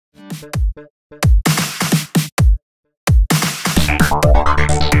Guys,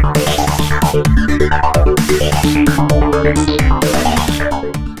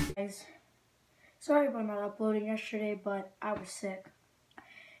 sorry about not uploading yesterday, but I was sick.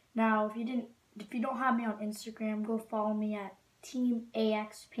 Now, if you don't have me on Instagram, go follow me at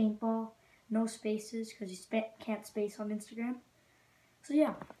Teamaxpaintball. No spaces, because you can't space on Instagram. So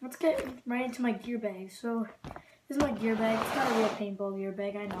yeah, let's get right into my gear bag. So this is my gear bag. It's not a real paintball gear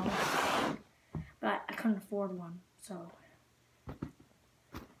bag, I know, but I couldn't afford one. So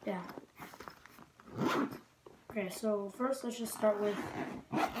yeah. Okay, so first let's just start with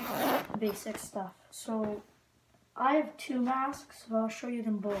basic stuff. So I have two masks, so I'll show you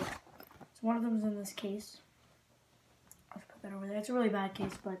them both. So one of them is in this case. Let's put that over there. It's a really bad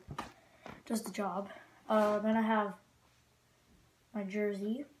case, but does the job. Then I have my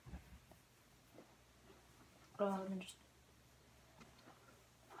jersey.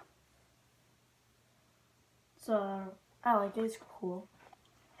 I like it. It's cool.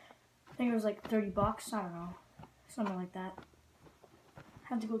 I think it was like 30 bucks. I don't know, something like that.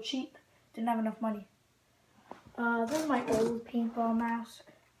 Had to go cheap. Didn't have enough money. This is my old paintball mask.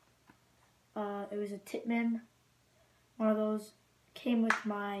 It was a Titman. One of those came with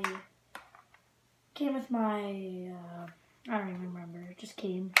my. I don't even remember. It just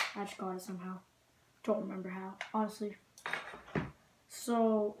came. I just got it somehow. Don't remember how, honestly.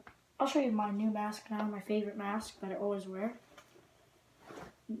 So I'll show you my new mask now. My favorite mask that I always wear.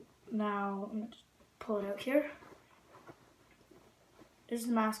 Now I'm gonna just pull it out here. This is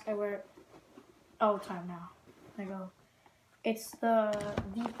the mask I wear all the time now. There you go. It's the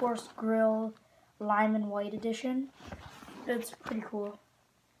V-Force Grill Lime and White edition. It's pretty cool.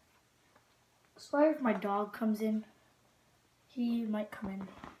 Sorry if my dog comes in. He might come in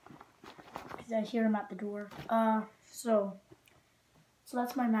because I hear him at the door. So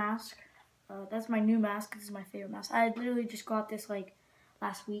that's my mask. That's my new mask. This is my favorite mask. I literally just got this like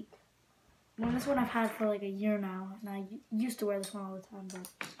last week. And this one I've had for like a year now, and I used to wear this one all the time, but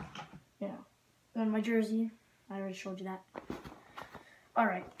you know. And my jersey, I already showed you that.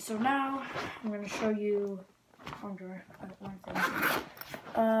 Alright, so now I'm going to show you one thing.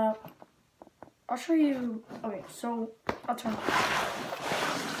 I'll show you, okay, so I'll turn it off.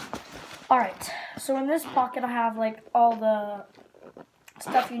 Alright, so in this pocket I have like all the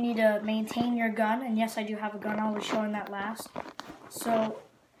stuff you need to maintain your gun, and yes, I do have a gun. I'll be showing that last. So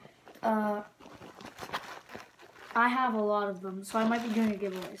I have a lot of them, so I might be doing a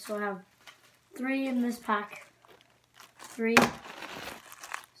giveaway. So I have 3 in this pack. 3,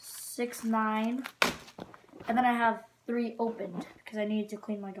 6, 9, and then I have 3 opened because I needed to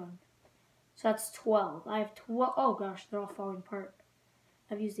clean my gun. So that's 12. I have 12. Oh gosh, they're all falling apart.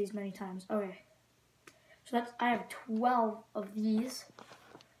 I've used these many times. Okay. So I have 12 of these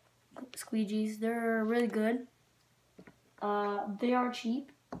squeegees. They're really good. They are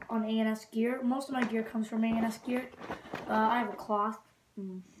cheap on A&S Gear. Most of my gear comes from A&S Gear. I have a cloth.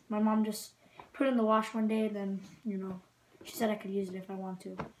 My mom just put it in the wash one day, and then, you know, she said I could use it if I want to.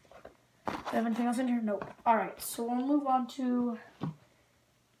 Do I have anything else in here? Nope. Alright, so we'll move on to,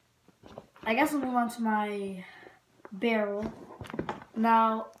 I guess we'll move on to my barrel.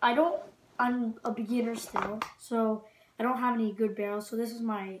 Now, I'm a beginner still, so I don't have any good barrels. So this is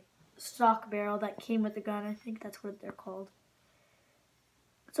my stock barrel that came with the gun. I think that's what they're called.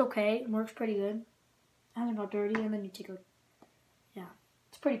 It's okay. It works pretty good. It hasn't got dirty, and then you take it. Yeah,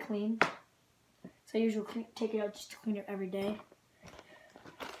 it's pretty clean. So I usually take it out just to clean it every day.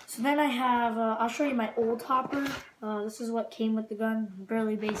 So then I have, I'll show you my old hopper. This is what came with the gun.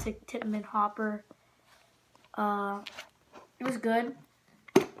 Barely basic Titman hopper. It was good,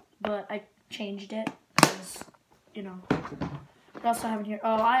 but I changed it because, you know. What else do I have in here?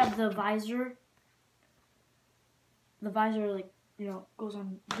 Oh, I have the visor. The visor, like, you know, goes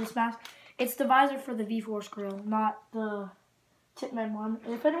on this mask. It's the visor for the V-Force Grill, not the Titman one.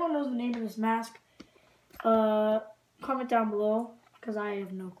 If anyone knows the name of this mask, comment down below, because I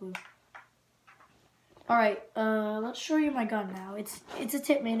have no clue. Alright, let's show you my gun now. It's a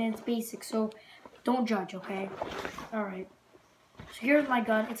Titman and it's basic, so don't judge, okay? Alright. So here's my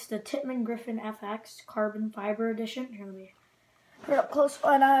gun. It's the Titman Griffin FX Carbon Fiber Edition. Here, let me put it up close.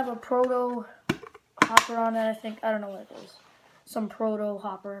 And I have a proto hopper on it, I think. I don't know what it is. Some proto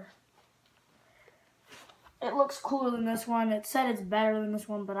hopper. It looks cooler than this one. It said it's better than this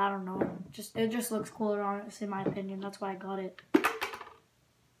one, but I don't know. It just looks cooler on it, in my opinion. That's why I got it.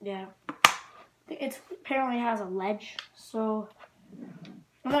 Yeah. It apparently has a ledge. So,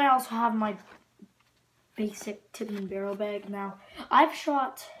 and then I also have my basic Titman barrel bag. Now, I've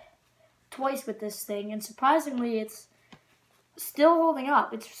shot twice with this thing, and surprisingly, it's still holding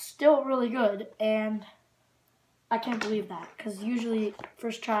up. It's still really good, and I can't believe that, because usually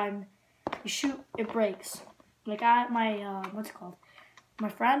first time you shoot, it breaks. Like my what's it called? My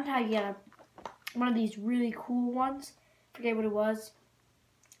friend had one of these really cool ones. Forget what it was,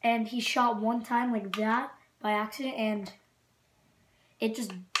 and he shot one time like that by accident, and it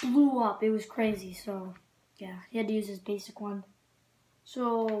just blew up. It was crazy. So yeah, he had to use his basic one.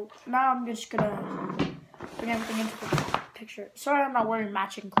 So now I'm just gonna bring everything into the picture. Sorry I'm not wearing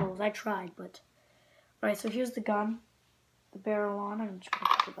matching clothes. I tried, but alright. So here's the gun, the barrel on. I'm just gonna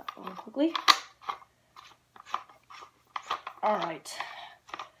put that on quickly. Alright.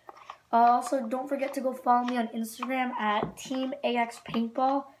 Also, don't forget to go follow me on Instagram at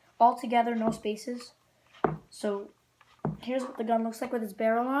Teamaxpaintball. All together, no spaces. So here's what the gun looks like with its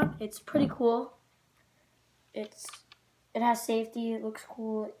barrel on. It's pretty cool. It has safety. It looks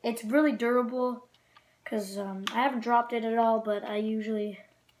cool. It's really durable because I haven't dropped it at all. But I usually,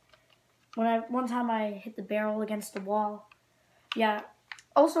 one time I hit the barrel against the wall. Yeah.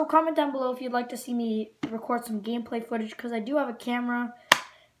 Also, comment down below if you'd like to see me record some gameplay footage, because I do have a camera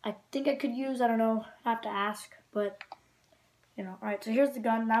I think I could use. I don't know. I have to ask, but you know. All right. So here's the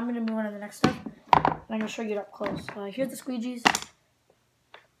gun. Now I'm gonna move on to the next step. I'm gonna show you it up close. Here's the squeegees,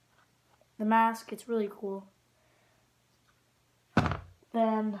 the mask. It's really cool.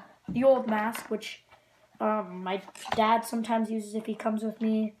 Then the old mask, which my dad sometimes uses if he comes with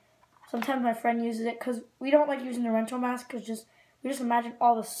me. Sometimes my friend uses it because we don't like using the rental mask because we just imagine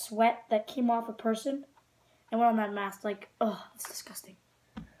all the sweat that came off a person and went on that mask. Like, oh, it's disgusting.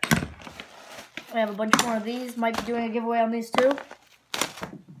 We have a bunch more of these. Might be doing a giveaway on these too.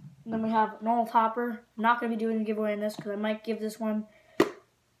 And then we have normal topper. I'm not going to be doing a giveaway on this because I might give this one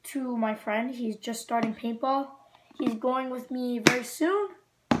to my friend. He's just starting paintball. He's going with me very soon.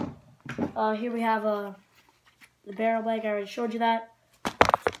 Here we have the barrel bag. I already showed you that.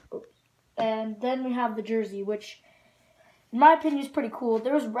 And then we have the jersey, which in my opinion is pretty cool.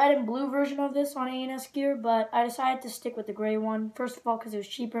 There was red and blue version of this on A&S gear, but I decided to stick with the gray one. First of all, because it was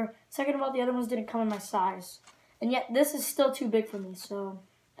cheaper. Second of all, the other ones didn't come in my size. And yet, this is still too big for me, so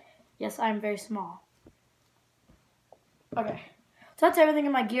yes, I am very small. Okay, so that's everything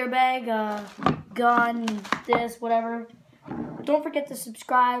in my gear bag. Gun, this, whatever. Don't forget to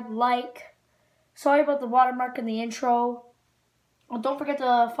subscribe, like. Sorry about the watermark in the intro. Well, don't forget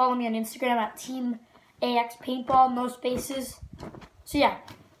to follow me on Instagram at Teamaxpaintball, no spaces. So yeah,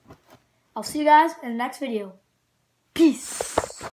 I'll see you guys in the next video. Peace.